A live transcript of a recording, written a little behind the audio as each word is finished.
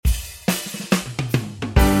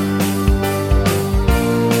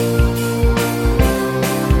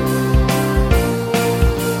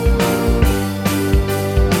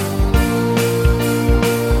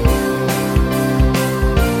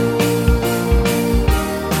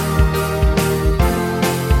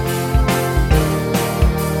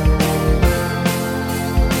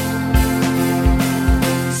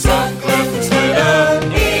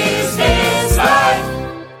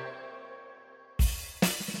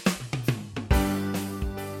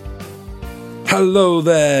Hello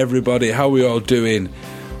there, everybody. How are we all doing?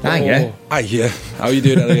 Hiya. Hiya. How are you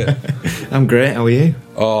doing, Elliot? I'm great. How are you?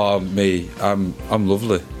 Oh, me. I'm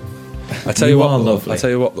lovely. I tell You you what, are though, lovely. I tell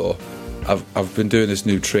you what, though. I've been doing this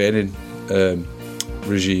new training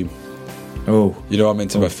regime. Oh, You know, I'm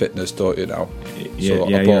into my fitness, don't you now? yeah,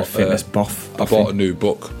 I you're a fitness buff. I bought a new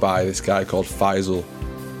book by this guy called Faisal,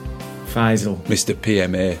 Mr.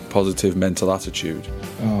 PMA, Positive Mental Attitude.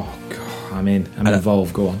 Oh God, I'm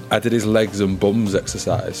involved. Go on. I did his legs and bums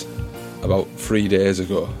exercise about 3 days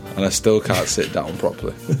ago, and I still can't sit down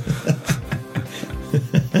properly.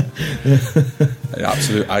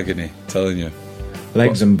 Absolute agony, telling you.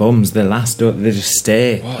 Legs and bums, they last. They just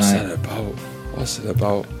stay. What's that about? What's it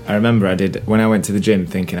about? I remember I did when I went to the gym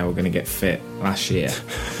thinking I was going to get fit last year.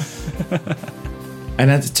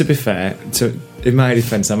 And to be fair, in my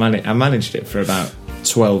defence, I managed it for about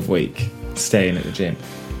 12 weeks staying at the gym.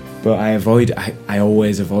 But I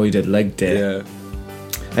always avoided leg day. Yeah.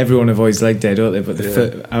 Everyone avoids leg day, don't they? But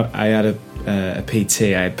I had a PT,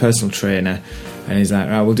 I had a personal trainer, and he's like,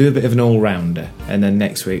 right, we'll do a bit of an all-rounder, and then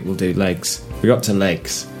next week we'll do legs. We got to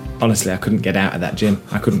legs. Honestly, I couldn't get out of that gym.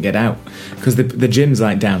 I couldn't get out because the gym's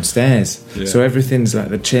like downstairs, so everything's like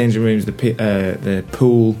the changing rooms, the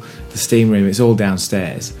pool, the steam room. It's all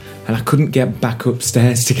downstairs, and I couldn't get back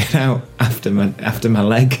upstairs to get out after my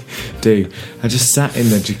leg do. I just sat in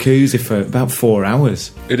the jacuzzi for about 4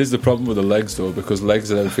 hours. It is the problem with the legs, though, because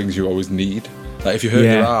legs are the things you always need. Like if you hurt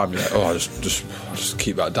your arm, you're like, oh, I'll just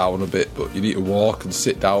keep that down a bit. But you need to walk and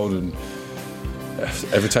sit down, and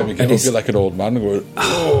every time you get up, you're like an old man going,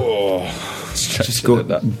 oh, just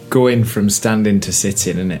going from standing to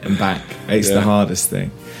sitting, innit, and back. It's the hardest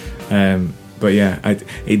thing. But yeah,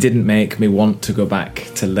 it didn't make me want to go back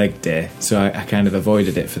to leg day, so I kind of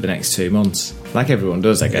avoided it for the next 2 months, like everyone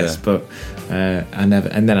does, I guess. But I never,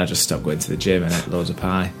 and then I just stopped going to the gym and ate loads of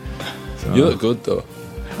pie. So, you look good, though.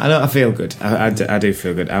 I know, I feel good. I do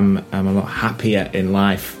feel good. I'm a lot happier in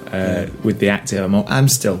life with the active. I'm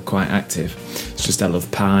still quite active. It's just I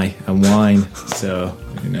love pie and wine, so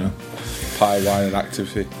you know. Pie, wine, and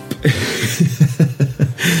activity.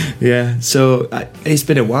 Yeah. So it's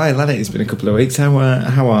been a while, hasn't it? It's been a couple of weeks. How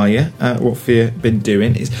are you? What have you been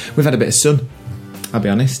doing? We've had a bit of sun. I'll be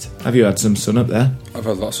honest. Have you had some sun up there? I've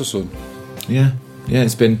had lots of sun. Yeah.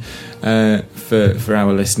 It's been for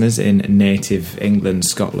our listeners in native England,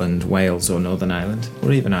 Scotland, Wales, or Northern Ireland,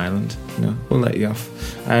 or even Ireland. No, we'll let you off.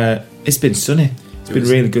 It's been sunny. It's been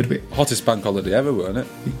really good. Hottest bank holiday ever, weren't it?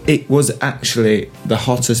 It was actually the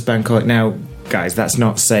hottest bank holiday. Now, guys, that's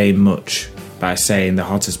not saying much by saying the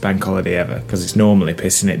hottest bank holiday ever, because it's normally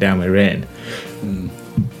pissing it down with rain.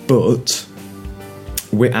 But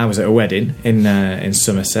I was at a wedding in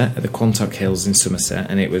Somerset, at the Quantock Hills in Somerset,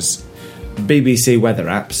 and it was BBC weather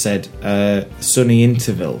app said sunny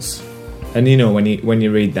intervals, and you know when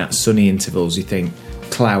you read that sunny intervals, you think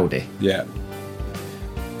cloudy. Yeah.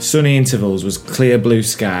 Sunny intervals was clear blue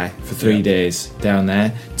sky for 3 days down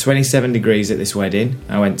there. 27 degrees at this wedding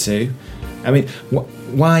I went to. I mean,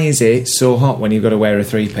 why is it so hot when you've got to wear a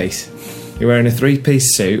three-piece? You're wearing a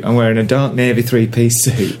three-piece suit. I'm wearing a dark navy three-piece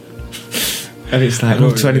suit. And it's like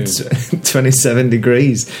 27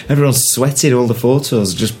 degrees. Everyone's sweating. All the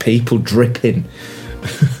photos are just people dripping.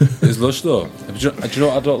 It's lush, though. Do you know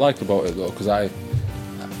what I don't like about it, though? Because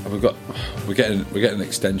we're getting an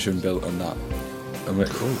extension built on that, and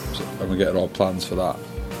we're getting all plans for that.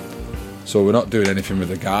 So we're not doing anything with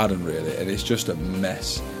the garden really, and it's just a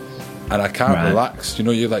mess. And I can't relax. You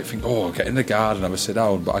know, you like think, oh, I'll get in the garden, have a sit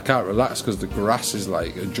down, but I can't relax because the grass is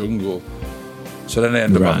like a jungle. So then I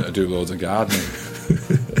end up having to do loads of gardening.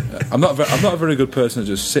 I'm not a very good person at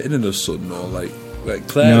just sitting in the sun, or like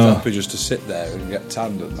Claire's happy just to sit there and get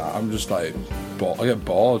tanned and that. I'm just like, I get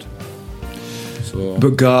bored. So,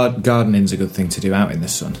 but gardening's a good thing to do out in the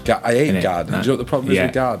sun. I hate gardening. Do you know what the problem is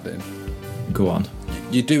with gardening? Go on.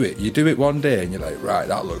 You do it one day and you're like, right,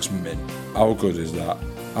 that looks mint. How good is that?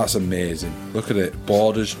 That's amazing. Look at it.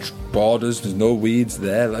 Borders, there's no weeds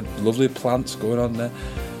there, like lovely plants going on there.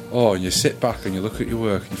 Oh, and you sit back and you look at your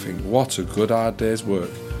work and you think, what a good hard day's work.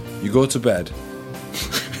 You go to bed,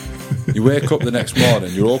 you wake up the next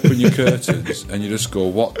morning, you open your curtains and you just go,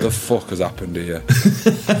 what the fuck has happened here?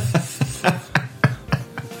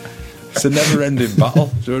 It's a never-ending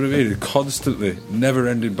battle. Do you know what I mean? Constantly,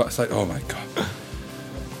 never-ending battle. It's like, oh my God.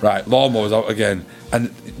 Right, lawnmower's out again.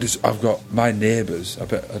 And I've got my neighbours, I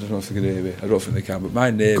don't know if they can hear me, I don't think they can, but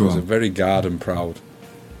my neighbours are very garden proud.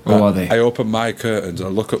 Oh, are they? I open my curtains and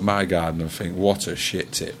I look at my garden and think, what a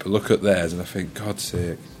shit tip. I look at theirs and I think, God's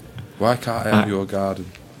sake, why can't I have your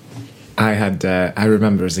garden? I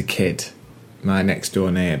remember as a kid, my next door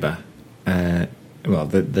neighbour,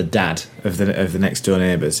 the dad of the next door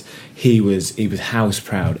neighbours, he was house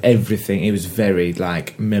proud. Everything, he was very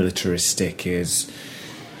like militaristic.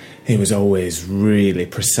 He was always really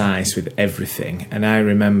precise with everything. And I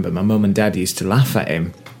remember my mum and dad used to laugh at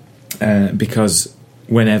him because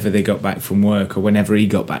whenever they got back from work, or whenever he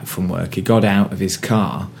got back from work, he got out of his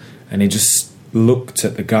car and he just looked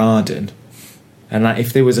at the garden. And like,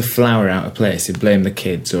 if there was a flower out of place, he'd blame the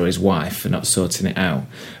kids or his wife for not sorting it out.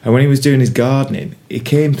 And when he was doing his gardening, he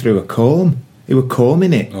came through a comb. He were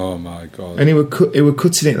combing it. Oh my God! And he were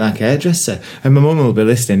cutting it like a hairdresser. And my mum will be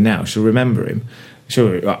listening now. She'll remember him.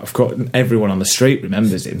 Of course, everyone on the street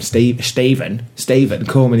remembers him. Stephen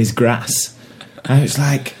combing his grass. And I was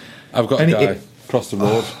like, I've got a guy across the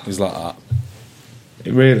road. He's like that.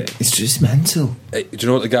 Really, it's just mental. Hey, do you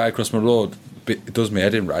know what the guy across my road? It does me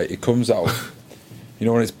head in, right? He comes out. You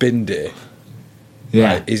know when it's bin day?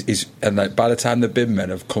 Yeah. Right, and like by the time the bin men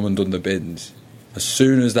have come and done the bins, as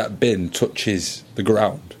soon as that bin touches the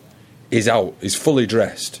ground, he's out. He's fully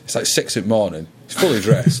dressed. It's like 6 a.m. He's fully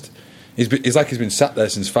dressed. He's like he's been sat there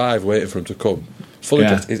since 5 waiting for him to come. Fully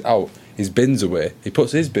dressed. He's out. His bin's away. He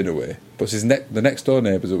puts his bin away. Puts the next door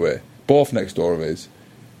neighbour's away. Both next door of his.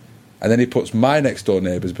 And then he puts my next door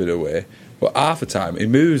neighbour's bin away. But half the time he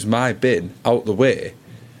moves my bin out the way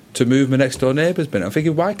to move my next door neighbour's bin. I'm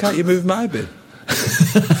thinking, why can't you move my bin?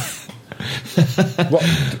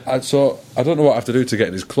 So I don't know what I have to do to get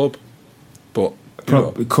in his club, but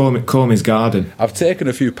comb his garden. I've taken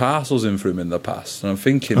a few parcels in for him in the past, and I'm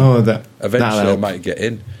thinking eventually I might get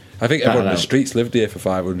in. I think everyone in the streets lived here for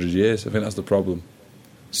 500 years. I think that's the problem.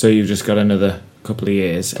 So you've just got another couple of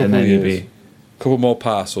years, and then you'll be couple more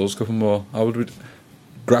parcels, couple more.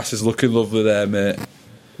 Grass is looking lovely there, mate.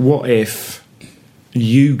 What if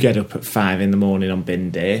you get up at 5 a.m. on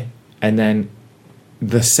bin day, and then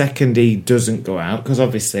the second he doesn't go out, because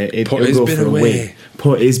obviously he'll go for a week,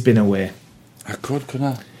 put his bin away. I couldn't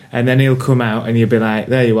I? And then he'll come out, and you'll be like,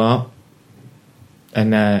 "There you are,"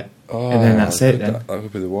 and then that's it. Then that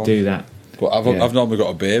could be the one. Do that. But I've normally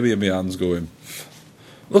got a baby in my hands going,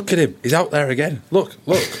 "Look at him, he's out there again. Look,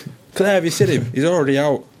 Claire, have you seen him? He's already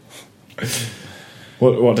out."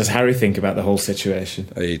 What does Harry think about the whole situation?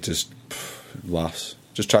 He just laughs.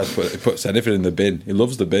 Just tries to puts anything in the bin. He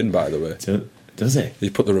loves the bin, by the way. Does he? He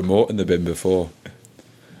put the remote in the bin before.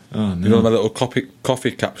 Oh, no. You know my little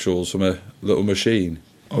coffee capsules from a little machine?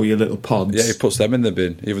 Oh, your little pods? Yeah, he puts them in the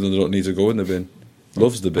bin, even though they don't need to go in the bin.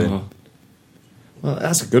 Loves the bin. Oh. Well,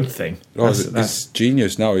 that's a good thing. That's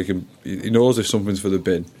genius now. He knows if something's for the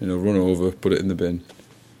bin. Run over, put it in the bin.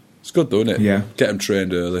 It's good, though, isn't it? Yeah. Get him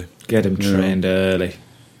trained early. Early.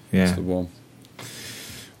 Yeah. That's the one.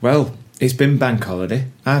 Well, it's been bank holiday.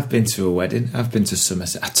 I've been to a wedding. I've been to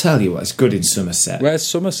Somerset. I tell you what, it's good in Somerset. Where's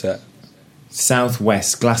Somerset?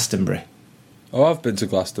 Southwest Glastonbury. Oh, I've been to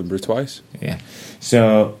Glastonbury twice. Yeah.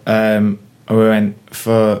 So we went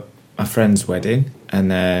for my friend's wedding,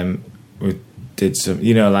 and we did some,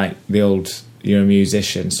 like the old, you're a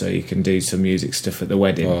musician, so you can do some music stuff at the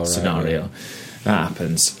wedding scenario. Right. That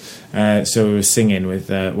happens. So we were singing with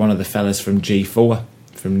one of the fellas from G4,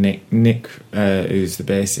 from Nick, who's the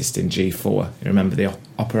bassist in G4. You remember the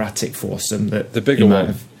operatic foursome? The bigger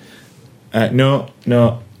one? No,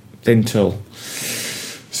 Thin Tull.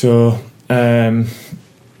 So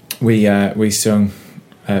we sung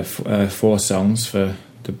 4 songs for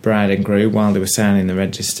the bride and groom while they were signing the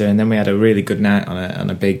register, and then we had a really good night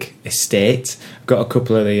on a big estate. Got a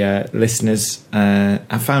couple of the listeners.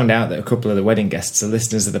 I found out that a couple of the wedding guests are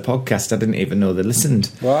listeners of the podcast. I didn't even know they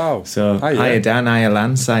listened. Wow! So hiya Dan, hiya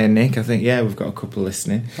Lance, hiya Nick. I think we've got a couple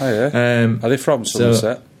listening. Are they from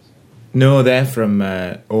Somerset? No, they're from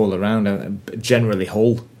all around. Generally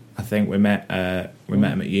Hull. I think we met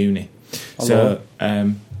them at uni. Hello.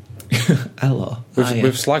 So. Hello.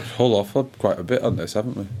 We've slagged Hull off quite a bit on this,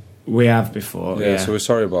 haven't we? We have before, yeah. So we're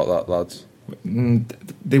sorry about that, lads.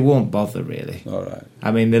 They won't bother, really. All right.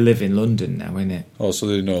 I mean, they live in London now, innit? Oh, so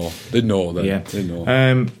they know. They know then. Yeah. They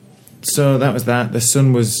know. So that was that. The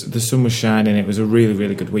sun was shining. It was a really,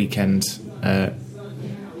 really good weekend.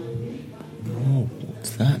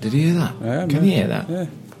 What's that? Did you hear that? Yeah, Can you hear that? Yeah.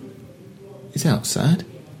 It's outside.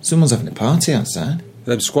 Someone's having a party outside.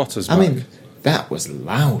 Them squatters back. I mean, that was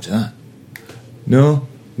loud, that. No,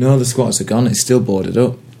 the squatters are gone. It's still boarded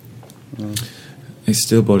up. It's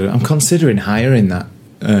still boarded up. I'm considering hiring that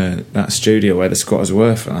studio where the squatters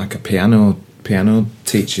were for like a piano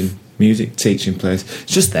teaching, music teaching place.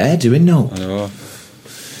 It's just there doing no. I know.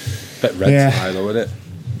 Bet rent's high though, isn't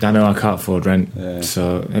it? I know I can't afford rent. Yeah.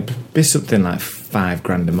 So it'd be something like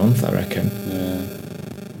 $5,000 a month, I reckon. Yeah.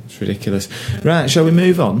 It's ridiculous. Right, shall we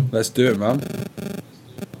move on? Let's do it, man.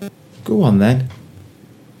 Go on then.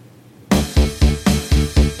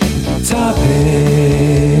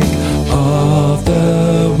 Topic of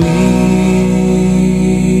the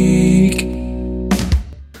week.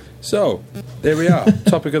 So, there we are.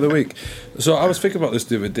 Topic of the week. So, I was thinking about this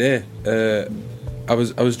the other day. I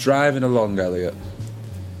was driving along, Elliot.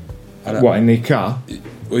 And what, in the car?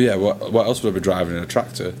 Well, yeah. What else would I be driving in a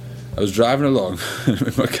tractor? I was driving along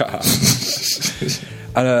in my car,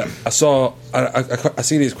 and I saw. I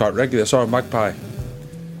see these quite regularly. I saw a magpie.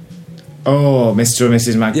 Oh, Mr. and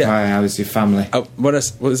Mrs. Magpie, yeah. How's your family?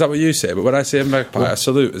 Is that what you say? But when I say a magpie, I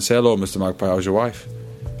salute and say, hello, Mr. Magpie, how's your wife?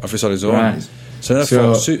 If it's on his own. Right. So then I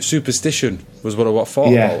thought superstition was what I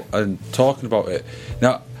thought about and talking about it.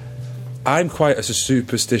 Now, I'm quite a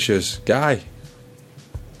superstitious guy.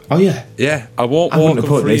 Oh, yeah? Yeah, I won't walk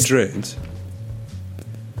on free drains.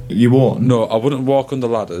 You won't? No, I wouldn't walk under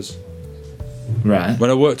ladders. Right.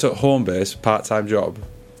 When I worked at Homebase, part-time job,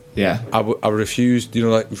 yeah, I refused,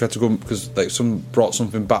 like, we had to go, because, like, someone brought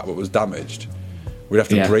something back that was damaged. We'd have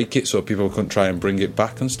to break it so people couldn't try and bring it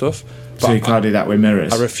back and stuff. But so you can't do that with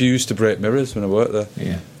mirrors? I refused to break mirrors when I worked there.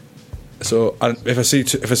 Yeah. So, and if I see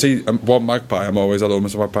one magpie, I'm always, hello,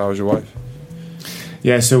 Mr. Magpie, how's your wife?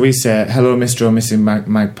 Yeah, so we say, hello, Mr. or Mrs.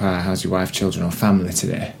 Magpie, how's your wife, children, or family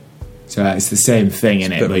today? So it's the same thing,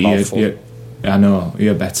 innit? But you're, I know,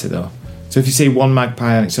 you're better, though. So if you see one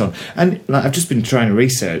magpie on its own, and like, I've just been trying to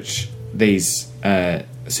research these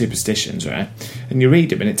superstitions, right? And you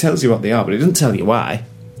read them, and it tells you what they are, but it doesn't tell you why.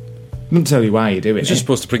 It doesn't tell you why you do it. It's just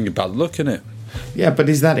supposed to bring you bad luck, innit? Yeah, but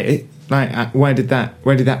is that it? Like, where did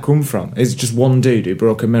that come from? Is it just one dude who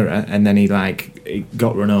broke a mirror, and then he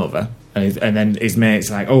got run over, and then his mate's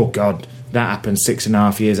like, oh God, that happened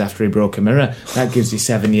 6.5 years after he broke a mirror. That gives you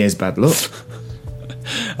 7 years bad luck.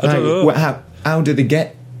 I don't know. How do they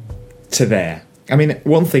get to there? I mean,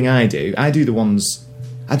 one thing I do the ones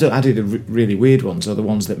I do the really weird ones, or the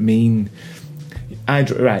ones that mean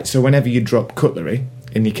right. So whenever you drop cutlery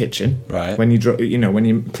in your kitchen, right, when you drop, when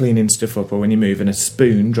you're cleaning stuff up, or when you move and a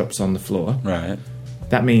spoon drops on the floor, right,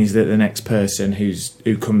 that means that the next person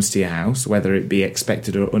who comes to your house, whether it be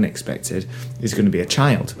expected or unexpected, is going to be a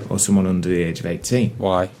child or someone under the age of 18.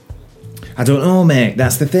 Why? I don't know, mate.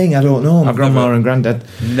 That's the thing. I don't know. My grandma and granddad.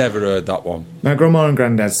 Never heard that one. My grandma and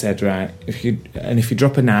granddad said, right, if you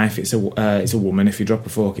drop a knife, it's a woman. If you drop a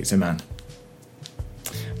fork, it's a man.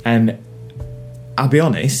 And I'll be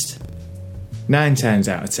honest, 9 times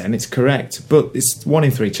out of 10, it's correct. But it's 1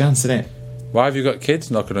 in 3 chance, isn't it? Why have you got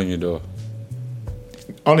kids knocking on your door?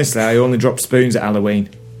 Honestly, I only drop spoons at Halloween.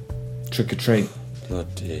 Trick or treat.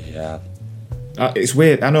 Bloody hell. It's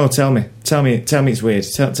weird. I know. Tell me it's weird.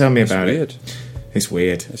 Tell me about it. It's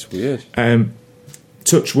weird. It's weird.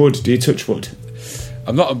 Touch wood. Do you touch wood?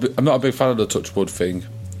 I'm not a big fan of the touch wood thing.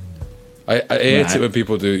 I hate it when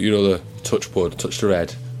people do, the touch wood, touch the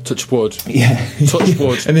red, touch wood, yeah, touch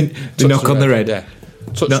wood, and then they knock on the red. Yeah,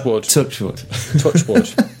 touch wood,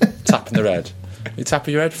 tapping the red. What are you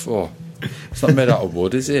tapping your head for? It's not made out of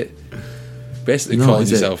wood, is it? Basically, calling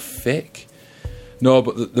yourself thick. No,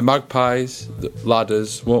 but the magpies, the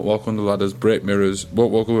ladders, won't walk on the ladders, break mirrors,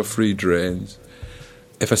 won't walk over free drains.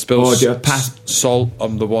 If I spill salt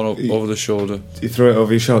on the one over the shoulder, you throw it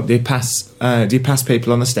over your shoulder. Do you pass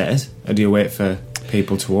people on the stairs, or do you wait for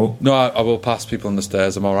people to walk? No, I will pass people on the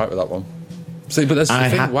stairs. I'm all right with that one. See, but that's the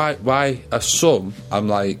thing. Why? Some I'm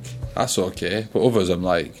like, that's okay, but others I'm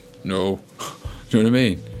like, no. Do you know what I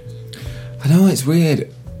mean? I know, it's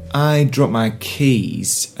weird. I dropped my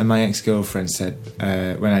keys, and my ex-girlfriend said,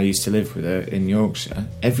 when I used to live with her in Yorkshire,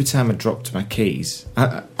 every time I dropped my keys,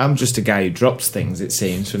 I'm just a guy who drops things, it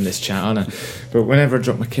seems, from this chat, aren't I? But whenever I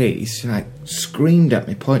dropped my keys, she screamed at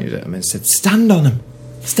me, pointed at them, and said, stand on them!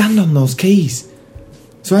 Stand on those keys!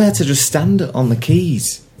 So I had to just stand on the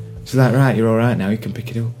keys. She's like, right, you're all right now, you can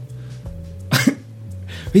pick it up.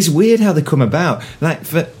 It's weird how they come about. Like,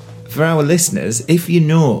 for our listeners, if you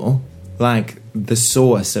know, the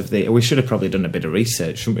source of we should have probably done a bit of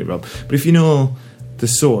research, shouldn't we, Rob? But if you know the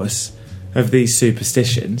source of these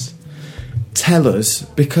superstitions, tell us,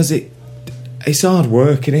 because it's hard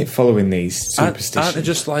work, innit, following these superstitions. Aren't they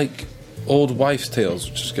just like old wives' tales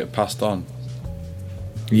which just get passed on?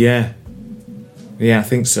 Yeah, I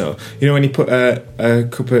think so. When you put a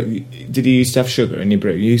cup of... Did you used to have sugar in your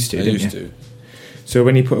brew? You used to, didn't you? I used to. So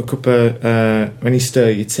when you put a cup of... when you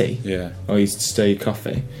stir your tea, yeah, or you stir your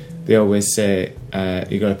coffee, they always say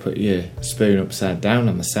you got to put your spoon upside down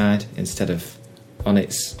on the side instead of on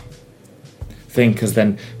its thing, because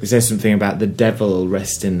then they say something about the devil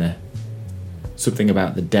resting there. Something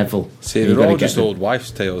about the devil. See, they're all just old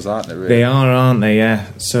wives' tales, aren't they? Really? They are, aren't they? Yeah.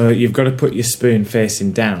 So you've got to put your spoon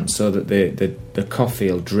facing down so that the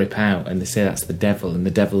coffee will drip out, and they say that's the devil, and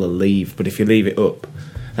the devil will leave. But if you leave it up,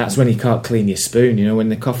 That's when you can't clean your spoon, you know, when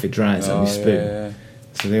the coffee dries on your spoon. Yeah.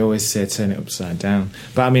 So they always say turn it upside down.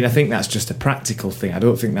 But I mean, I think that's just a practical thing. I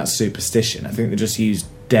don't think that's superstition. I think they just use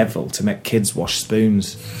devil to make kids wash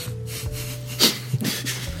spoons.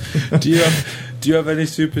 Do you have any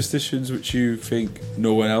superstitions which you think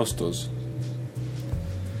no one else does?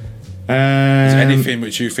 Is there anything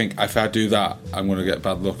which you think, if I do that, I'm going to get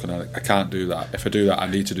bad luck, and I can't do that? If I do that, I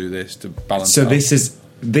need to do this to balance it out?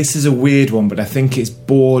 This is a weird one, but I think it's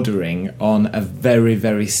bordering on a very,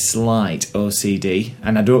 very slight OCD,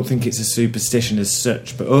 and I don't think it's a superstition as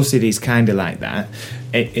such, but OCD is kind of like that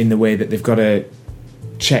in the way that they've got to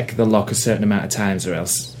check the lock a certain amount of times or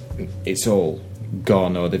else it's all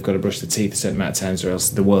gone, or they've got to brush their teeth a certain amount of times or else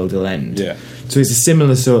the world will end. Yeah. So it's a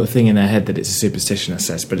similar sort of thing in their head that it's a superstition, I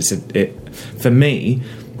says, but for me,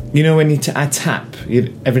 you know, when I tap,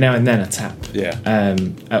 every now and then I tap,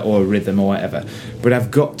 or a rhythm or whatever, but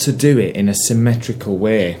I've got to do it in a symmetrical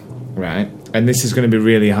way, right? And this is going to be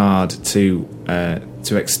really hard to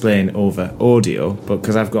explain over audio, but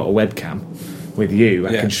because I've got a webcam with you,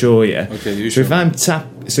 I can show you. Okay, you so show.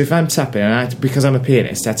 If I'm tapping, and because I'm a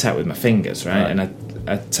pianist, I tap with my fingers, right? And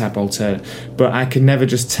I tap alternate, but I can never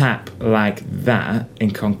just tap like that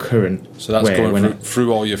in concurrent. So that's way going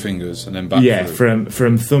through all your fingers and then back. Yeah, through.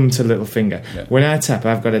 from thumb to little finger. Yeah. When I tap,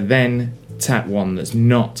 I've got to then tap one that's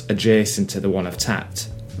not adjacent to the one I've tapped.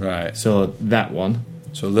 Right. So that one.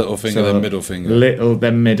 So little finger, then middle finger. Little,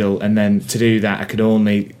 then middle, and then to do that, I could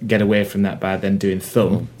only get away from that by then doing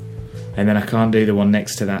thumb, and then I can't do the one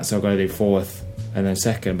next to that, so I've got to do fourth and then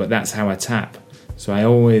second. But that's how I tap. So I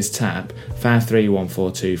always tap 5 3 1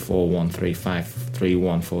 4 2 4 1 3 5 3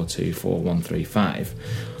 1 4 2 4 1 3 5.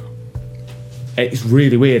 It's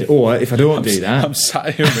really weird. Or if I don't do that, I'm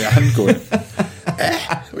sat here with my hand going,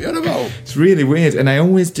 what are you on about? It's really weird, and I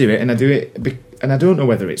always do it, and I do it, and I don't know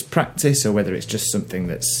whether it's practice or whether it's just something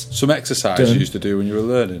that's some exercise done. You used to do when you were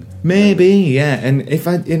learning. Maybe, yeah. And if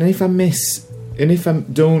I miss. And if I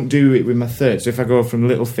don't do it with my third, so if I go from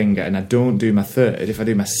little finger and I don't do my third, if I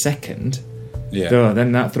do my second,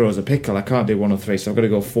 then that throws a pickle. I can't do 1 or 3, so I've got to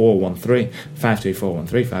go 4 1 3, 5 2 4 1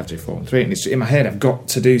 3, 5 2 4 1 3, and it's in my head. I've got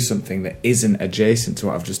to do something that isn't adjacent to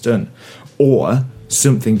what I've just done, or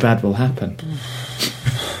something bad will happen.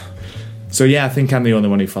 So yeah, I think I'm the only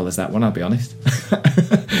one who follows that one. I'll be honest.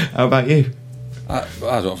 How about you? I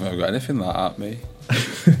don't think I've got anything like that, me.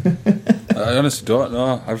 I honestly don't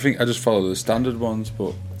know. I think I just follow the standard ones,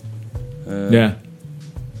 but no,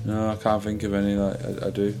 I can't think of any like I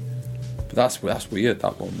do. But that's weird,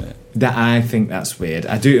 that one, mate. That I think that's weird.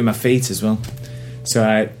 I do it with my feet as well. So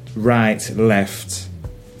I right, left,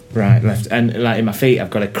 and like in my feet, I've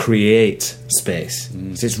got to create space.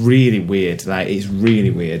 So it's really weird. Like it's really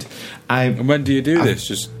weird. And when do you do this?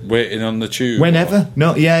 Just waiting on the tube? Whenever. Or?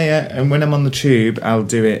 No, yeah. And when I'm on the tube, I'll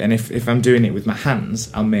do it. And if I'm doing it with my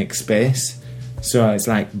hands, I'll make space. So it's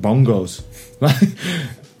like bongos.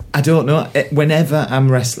 I don't know. Whenever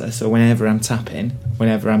I'm restless or whenever I'm tapping,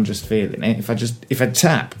 whenever I'm just feeling it, if I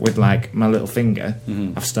tap with like my little finger,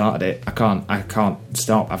 I've started it. I can't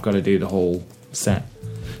stop. I've got to do the whole set.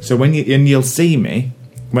 So you'll see me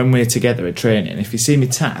when we're together at training. If you see me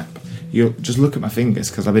tap, you'll just look at my fingers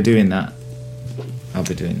because I'll be doing that.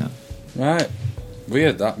 Right.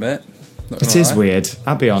 Weird that, mate. It is weird.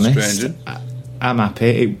 I'll be honest. Strange. I'm happy.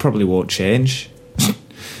 It probably won't change.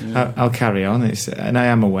 Yeah. I'll carry on. And I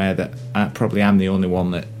am aware that I probably am the only one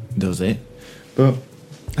that does it. But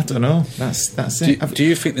I don't know. That's it. Do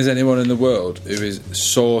you think there's anyone in the world who is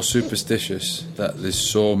so superstitious that there's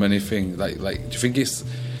so many things? Like, do you think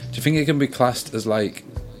it can be classed as like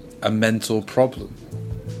a mental problem?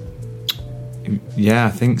 Yeah,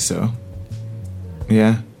 I think so.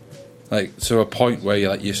 Yeah. Like, to a point where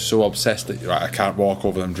you're so obsessed that I can't walk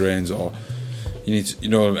over them drains, or you need to,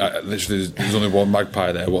 literally there's only one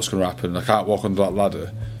magpie there. What's going to happen? I can't walk under that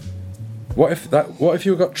ladder. What if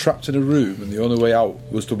you got trapped in a room and the only way out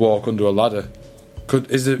was to walk under a ladder?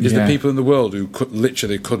 Is there people in the world who could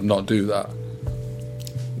not do that?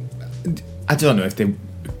 I don't know if they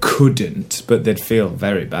couldn't, but they'd feel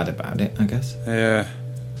very bad about it, I guess. Yeah,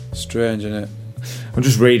 strange, isn't it? I'm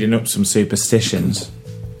just reading up some superstitions.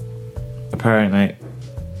 Apparently,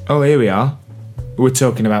 here we are. We're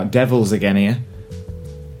talking about devils again here.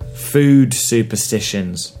 Food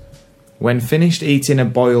superstitions. When finished eating a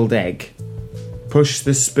boiled egg, push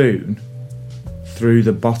the spoon through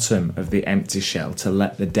the bottom of the empty shell to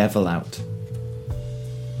let the devil out.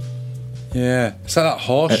 Yeah, it's like that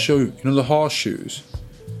horseshoe. The horseshoes?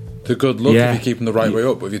 They're good luck if you keep them the right way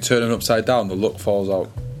up, but if you turn them upside down, the luck falls out.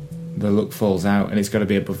 The luck falls out, and it's got to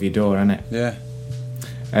be above your door, hasn't it? Yeah.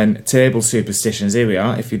 And table superstitions, here we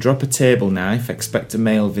are. If you drop a table knife, expect a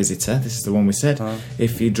male visitor. This is the one we said.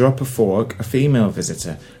 If you drop a fork, a female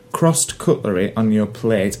visitor. Crossed cutlery on your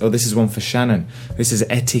plate. Oh, this is one for Shannon. This is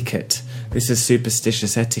etiquette. This is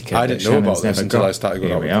superstitious etiquette. I didn't know about this until I started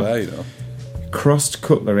going out with Claire, you know. Crossed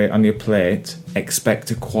cutlery on your plate,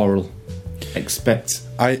 expect a quarrel.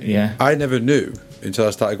 I never knew until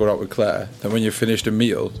I started going out with Claire that when you finished a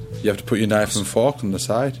meal, you have to put your knife and fork on the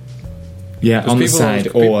side. Yeah, on the side.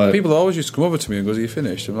 People always used to come over to me and go, "Are you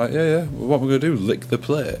finished?" I'm like, yeah. Well, what am I going to do? Lick the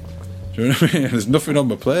plate? Do you know what I mean? There's nothing on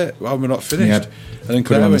my plate. Why am I not finished? Yeah. And then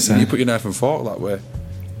Claire went, "You put your knife and fork that way,"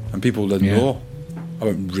 and people didn't know. I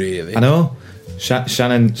went, "Really?" I know.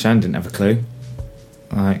 Shannon didn't have a clue.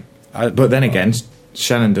 But then again,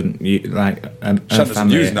 Shannon didn't Shannon doesn't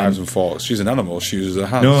use knives and forks. She's an animal. She uses her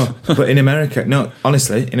hands. No, but in America,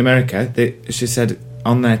 honestly, in America, she said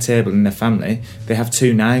on their table in their family, they have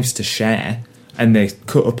 2 knives to share, and they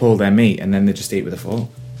cut up all their meat, and then they just eat with a fork.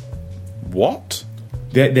 What?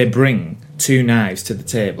 They bring 2 knives to the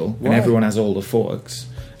table, and everyone has all the forks,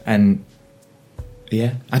 and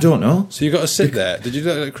I don't know. So you got to sit there. Did you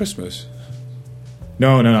do that at Christmas?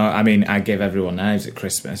 No. I mean, I gave everyone knives at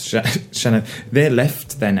Christmas. Shannon, they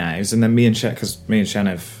left their knives, and then me and Shan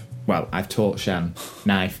have. Well, I've taught Shan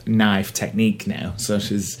knife technique now, so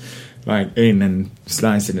she's like in and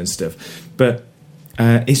slicing and stuff. But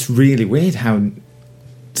it's really weird how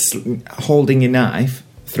holding your knife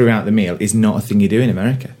throughout the meal is not a thing you do in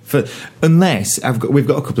America. Unless we've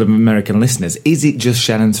got a couple of American listeners. Is it just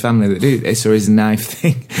Shannon's family that do this, or is a knife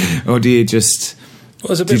thing, or do you just?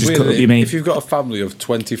 Well, it's a bit weird. If you've got a family of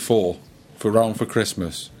 24 around for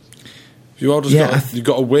Christmas, you all just you've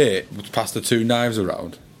got to wait to pass the 2 knives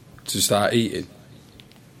around to start eating.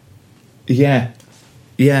 Yeah.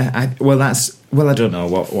 I don't know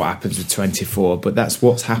what happens with 24, but that's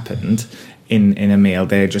what's happened in a meal.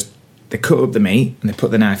 They cut up the meat and they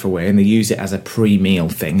put the knife away and they use it as a pre-meal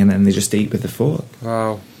thing, and then they just eat with the fork.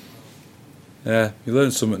 Wow. Yeah, you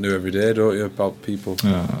learn something new every day, don't you, about people?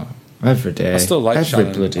 Oh, every day. I still like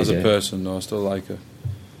Shannon as a person, though. I still like her.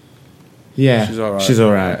 Yeah, she's all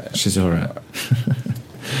right. She's all right.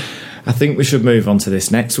 I think we should move on to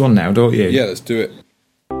this next one now, don't you? Yeah, let's do it.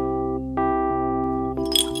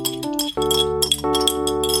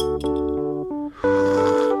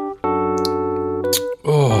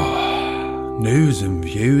 Oh, news and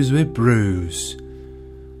views with Bruce.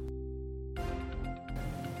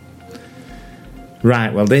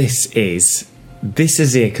 Right, well, this is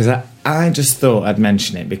it, because I just thought I'd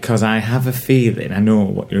mention it because I have a feeling I know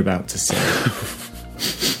what you're about to say.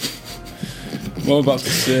 What am I about to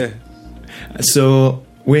say? So,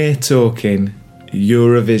 we're talking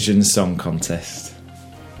Eurovision Song Contest.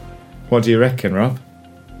 What do you reckon, Rob?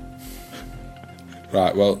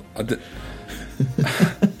 Right, well, I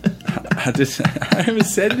haven't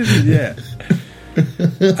said anything yet.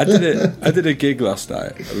 I did a gig last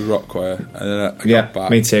night at the Rock Choir, and then I got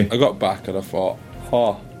back. Me too. I got back and I thought,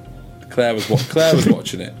 Claire was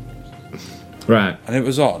watching it, right? And it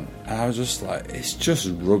was on, and I was just like, it's just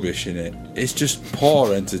rubbish, innit? It's just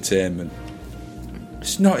poor entertainment.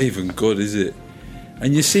 It's not even good, is it?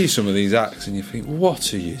 And you see some of these acts, and you think,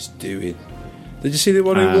 what are you doing? Did you see the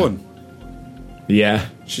one who won? Yeah.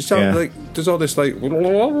 She sounds like there's all this like,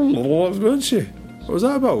 wasn't she? What was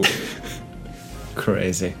that about?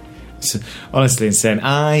 Crazy. It's honestly insane.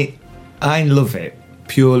 I love it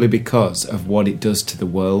purely because of what it does to the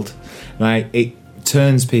world. Like, it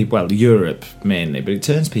turns people, well, Europe mainly, but it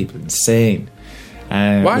turns people insane.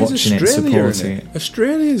 Why is Australia in it?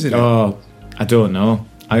 Australia's in it. Oh, I don't know.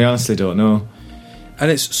 I honestly don't know.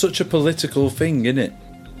 And it's such a political thing, isn't it?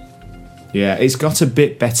 Yeah, it's got a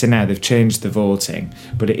bit better now. They've changed the voting,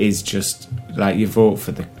 but it is just like you vote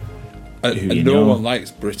for the. And no one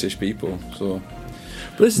likes British people, so.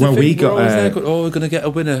 But this is the thing, we got. We're going to get a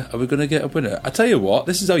winner. Are we going to get a winner? I tell you what,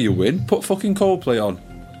 this is how you win. Put fucking Coldplay on.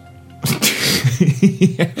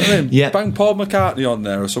 Bang Paul McCartney on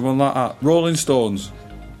there or someone like that. Rolling Stones.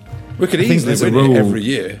 We could easily win it every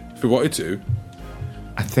year if we wanted to.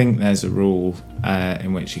 I think there's a rule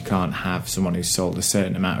in which you can't have someone who's sold a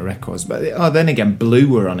certain amount of records. But then again, Blue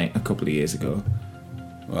were on it a couple of years ago.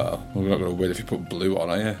 Well, we're not going to win if you put Blue on,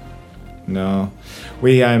 are you? No,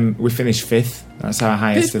 we finished 5th. That's our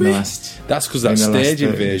highest in the last. That's because that stage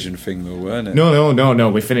invasion thing, though, weren't it? No.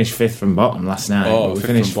 We finished 5th from bottom last night. Oh, we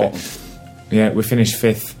finished from bottom. Yeah, we finished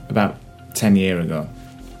 5th about 10 years ago.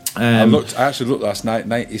 I actually looked last night.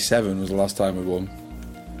 97 was the last time we won.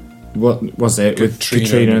 What was it? With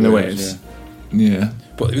Katrina and the Waves? Yeah.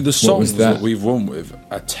 But the songs that we've won with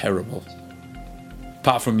are terrible.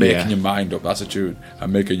 Apart from Making Your Mind Up, that's a tune.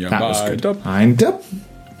 I'm making your mind up. Mind up.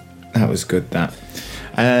 That was good, that.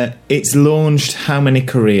 It's launched how many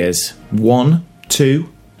careers? 1, 2?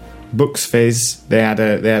 Bucks Fizz, they had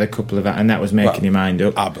a couple of that, and that was making your mind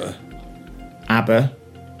up. ABBA,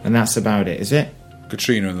 and that's about it, is it?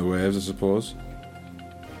 Katrina and the Waves, I suppose.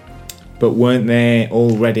 But weren't they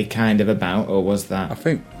already kind of about, or was that? I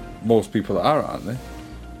think most people are, aren't they?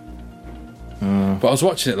 But I was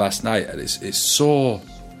watching it last night, and it's so...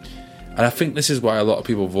 And I think this is why a lot of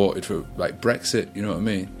people voted for, like, Brexit, you know what I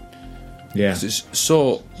mean? Yeah. It's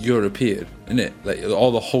so European, isn't it? Like,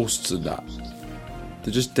 all the hosts and that.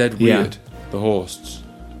 They're just dead weird, the hosts.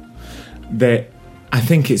 I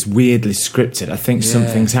think it's weirdly scripted. I think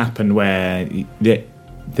something's happened where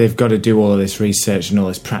they've got to do all of this research and all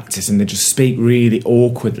this practice, and they just speak really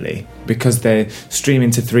awkwardly because they're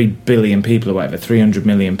streaming to 3 billion people or whatever, 300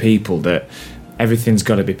 million people, that everything's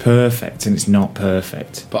got to be perfect, and it's not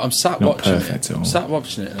perfect. But I'm sat watching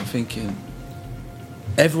it and I'm thinking,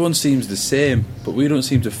 everyone seems the same, but we don't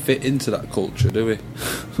seem to fit into that culture, do we?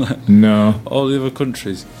 No. All the other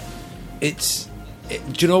countries. Do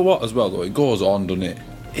you know what, as well, though? It goes on, doesn't it?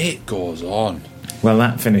 It goes on. Well,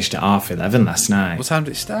 that finished at 11:30 last night. What time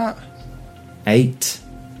did it start? 8.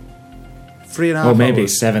 3.5 hours. Or maybe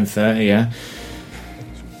 7:30, yeah.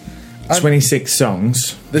 26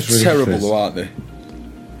 songs. They're terrible, though, aren't they?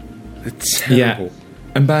 They're terrible. Yeah.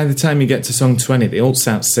 And by the time you get to song 20, they all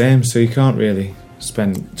sound the same, so you can't really pay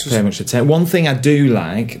much attention. One thing I do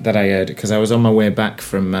like that I heard, because I was on my way back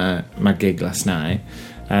from my gig last night,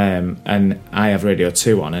 and I have Radio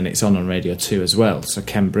 2 on, and it's on Radio 2 as well, so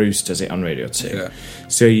Ken Bruce does it on Radio 2. Yeah.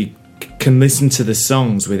 So you can listen to the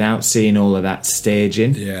songs without seeing all of that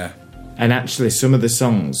staging. Yeah. And actually, some of the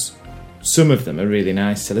songs, some of them are really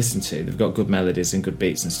nice to listen to. They've got good melodies and good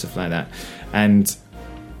beats and stuff like that. And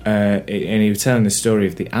he was telling the story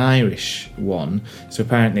of the Irish one. So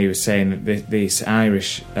apparently he was saying that this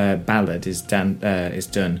Irish ballad is done,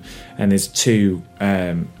 and there's two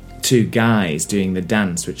guys doing the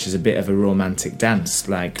dance, which is a bit of a romantic dance.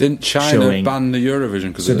 Like, didn't China ban the Eurovision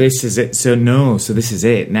because of this is it? So this is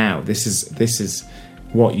it now. This is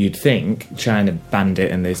what you'd think. China banned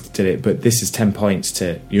it and they did it, but this is 10 points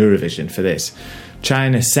to Eurovision for this.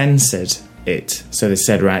 China censored it, so they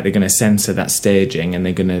said, right, they're going to censor that staging and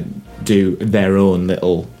they're going to do their own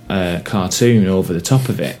little cartoon over the top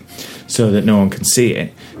of it so that no one can see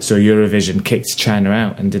it. So Eurovision kicked China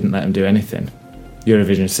out and didn't let them do anything.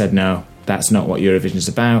 Eurovision said, no, that's not what Eurovision's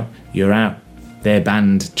about, you're out. They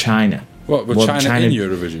banned China. What, were China in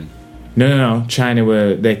Eurovision? No,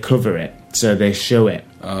 China they cover it, so they show it.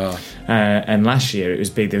 And last year it was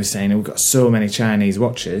big. They were saying, we've got so many Chinese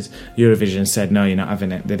watchers. Eurovision said, no, you're not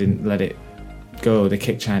having it. They didn't let it go. They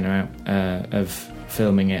kicked China out of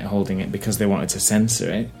filming it, holding it, because they wanted to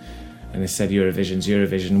censor it. And they said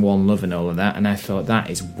Eurovision, One Love and all of that. And I thought, that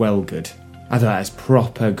is well good. I thought that's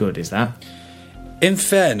proper good, is that? In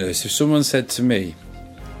fairness, if someone said to me,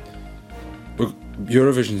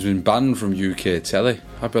 Eurovision's been banned from UK telly,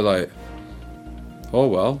 I'd be like, oh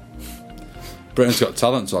well, Britain's Got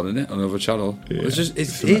Talent's on, isn't it, on another channel? Yeah, it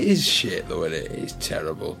is shit though, isn't it? It's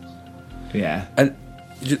terrible. Yeah. And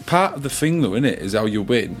part of the thing though, isn't it, is how you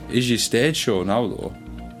win is your stage show now though.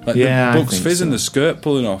 Like the Bucks Fizz and the skirt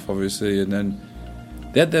pulling off, obviously, and then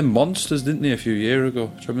they had them monsters, didn't they, a few years ago?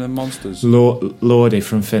 Do you remember them monsters? Lordi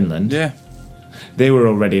from Finland. Yeah. They were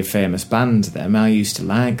already a famous band, them. I used to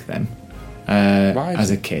like them as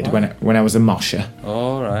a kid when I was a mosher.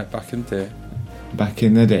 Oh, right, back in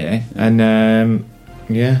the day. And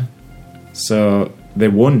so they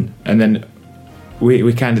won, and then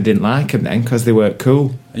we kind of didn't like them then because they weren't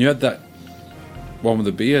cool. And you had that one with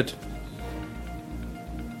the beard.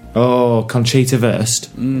 Oh, Conchita Wurst.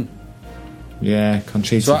 Yeah,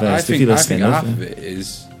 Conchita Wurst. I think half of it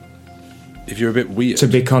is, if you're a bit weird, to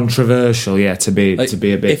be controversial, to be a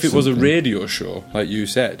bit. If it was a radio show, like you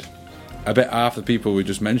said, I bet half the people we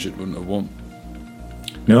just mentioned wouldn't have won.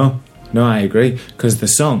 No, I agree. Because the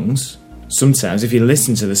songs, sometimes if you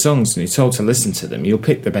listen to the songs and you're told to listen to them, you'll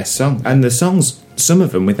pick the best song. And the songs, some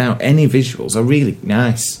of them without any visuals, are really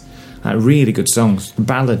nice. Like really good songs. The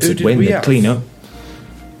ballads would win, they'd clean up.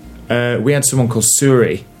 We had someone called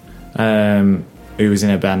Suri, who was in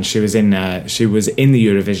a band. She was in the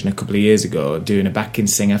Eurovision a couple of years ago, doing a backing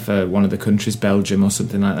singer for one of the countries, Belgium or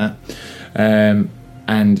something like that.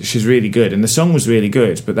 And she's really good, and the song was really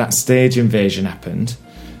good. But that stage invasion happened.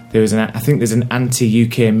 I think there's an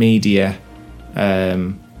anti-UK media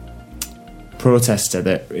protester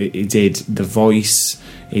that he did The Voice,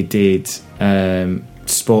 he did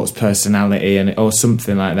Sports Personality, or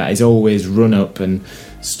something like that. He's always run up and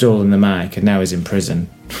stolen the mic, and now he's in prison.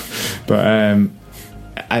 But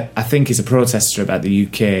I think he's a protester about the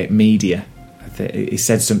UK media. He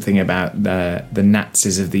said something about the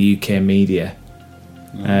Nazis of the UK media.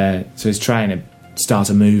 So he's trying to start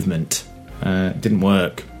a movement. Didn't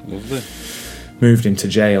work. Lovely. Moved him to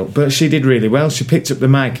jail. But she did really well. She picked up the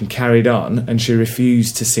mic and carried on, and she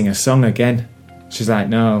refused to sing a song again. She's like,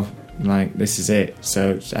 no, like, this is it.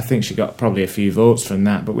 So I think she got probably a few votes from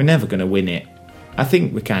that, but we're never going to win it. I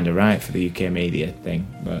think we're kind of right for the UK media thing.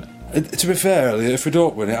 But to be fair, Elliot, if we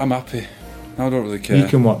don't win it, I'm happy. I don't really care. You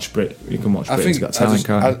can watch Britain's Got Talent,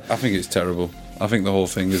 can't you? I think it's terrible. I think the whole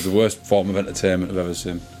thing is the worst form of entertainment I've ever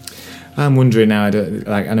seen. I'm wondering now,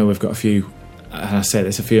 I know we've got a few, and I say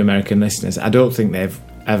there's a few American listeners. I don't think they've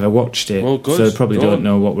ever watched it, well, good. So they probably don't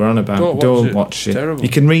know what we're on about. Don't watch it. Terrible. You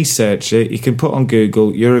can research it. You can put on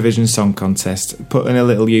Google Eurovision Song Contest, put in a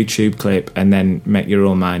little YouTube clip, and then make your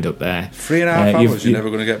own mind up there. 3.5 hours you're never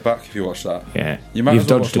going to get back if you watch that. Yeah, you might you've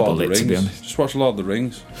as well dodged a watch Lord bullet, of the to be Rings. honest. Just watch Lord of the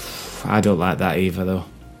Rings. I don't like that either, though.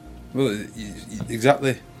 Well,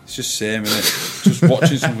 exactly. It's just same, isn't it? Just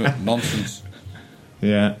watching some nonsense.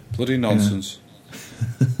 Yeah. Bloody nonsense.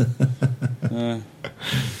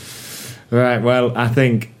 Right, well, I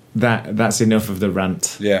think that's enough of the rant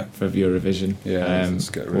for Eurovision. Yeah, let's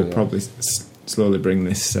get rid of we'll probably slowly bring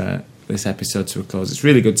this episode to a close. It's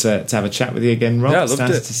really good to have a chat with you again, Rob. Yeah, I loved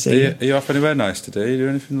it. To see Are you off anywhere nice today? Are you doing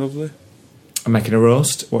anything lovely? I'm making a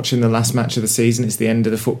roast, watching the last match of the season. It's the end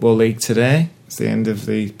of the Football League today. It's the end of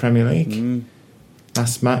the Premier League.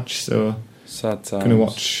 Last match, so sad times. Going to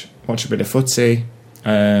watch a bit of footy,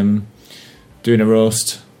 doing a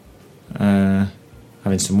roast,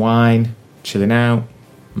 having some wine, chilling out.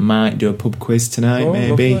 Might do a pub quiz tonight,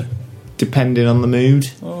 maybe, lovely. Depending on the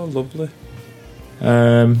mood. Oh, lovely.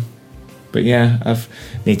 But yeah, I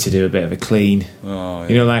need to do a bit of a clean. Oh,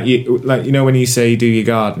 yeah. You know, when you say you do your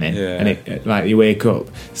gardening, and it like you wake up,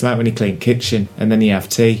 it's like when you clean kitchen and then you have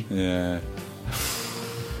tea. Yeah.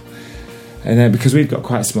 And then because we've got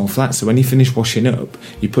quite a small flat, so when you finish washing up,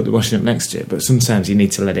 you put the washing up next to it. But sometimes you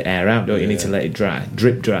need to let it air out, don't you? You need to let it dry,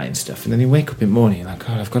 drip dry and stuff. And then you wake up in the morning, you're like,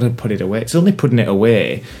 oh, I've got to put it away. It's only putting it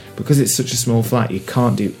away because it's such a small flat. You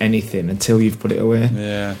can't do anything until you've put it away.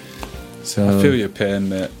 Yeah. So I feel your pain,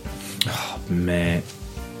 mate. Oh, mate.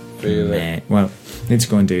 Feel it. Well, need to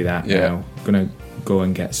go and do that Yeah. now. Gonna go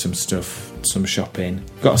and get some stuff, some shopping.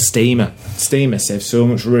 Got a steamer. Steamer saves so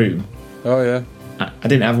much room. Oh, yeah. I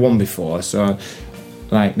didn't have one before, so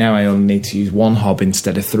like now I only need to use one hob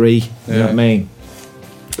instead of 3. You know what I mean?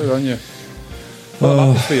 Good on you. Well,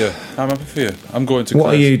 I'm happy for you. I'm happy for you. I'm going to. What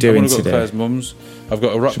Claire's. are you doing I'm going to go today? to Claire's mum's. I've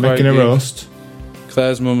got a rock She's making a roast.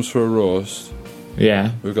 Claire's mum's for a roast.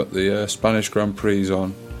 Yeah. We've got the Spanish Grand Prix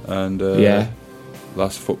on, and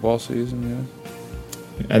last football season. Yeah.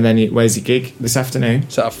 And then where's your gig this afternoon?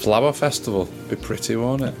 It's at a flower festival. Be pretty,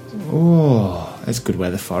 won't it? Oh, it's good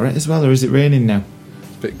weather for it as well. Or is it raining now?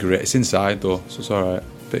 It's a bit grey. It's inside though, so it's all right.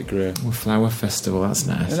 Bit grey. Oh, flower festival. That's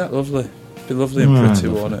nice. Isn't that lovely? Be lovely and pretty,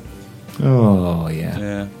 won't it? Oh yeah.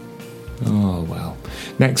 Yeah. Oh well.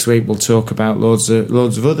 Next week we'll talk about loads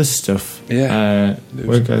of other stuff. Yeah.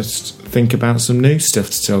 We're going to think about some new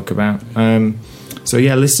stuff to talk about. So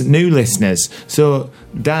yeah, listen, new listeners. So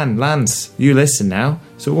Dan, Lance, you listen now.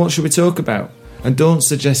 So what should we talk about? And don't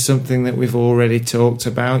suggest something that we've already talked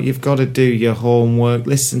about. You've got to do your homework.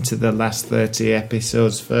 Listen to the last 30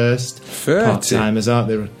 episodes first. 30? Part-timers, aren't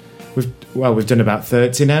they? We've done about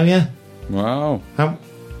 30 now, yeah? Wow. Haven't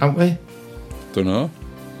we? Don't know.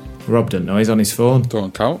 Rob doesn't know, he's on his phone.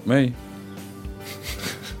 Don't count me.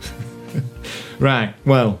 Right,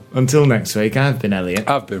 well, until next week, I've been Elliot.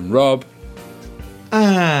 I've been Rob.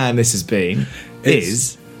 And this has been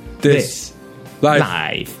Is This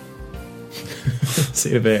Live. See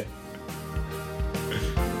you in a bit.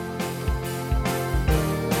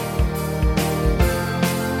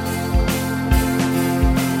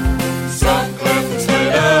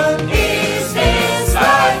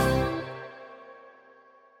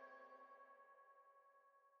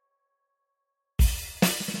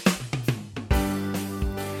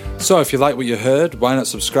 So if you like what you heard, why not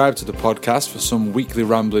subscribe to the podcast for some weekly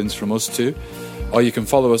ramblings from us too? Or you can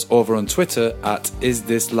follow us over on Twitter at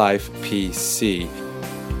IsThisLifePC.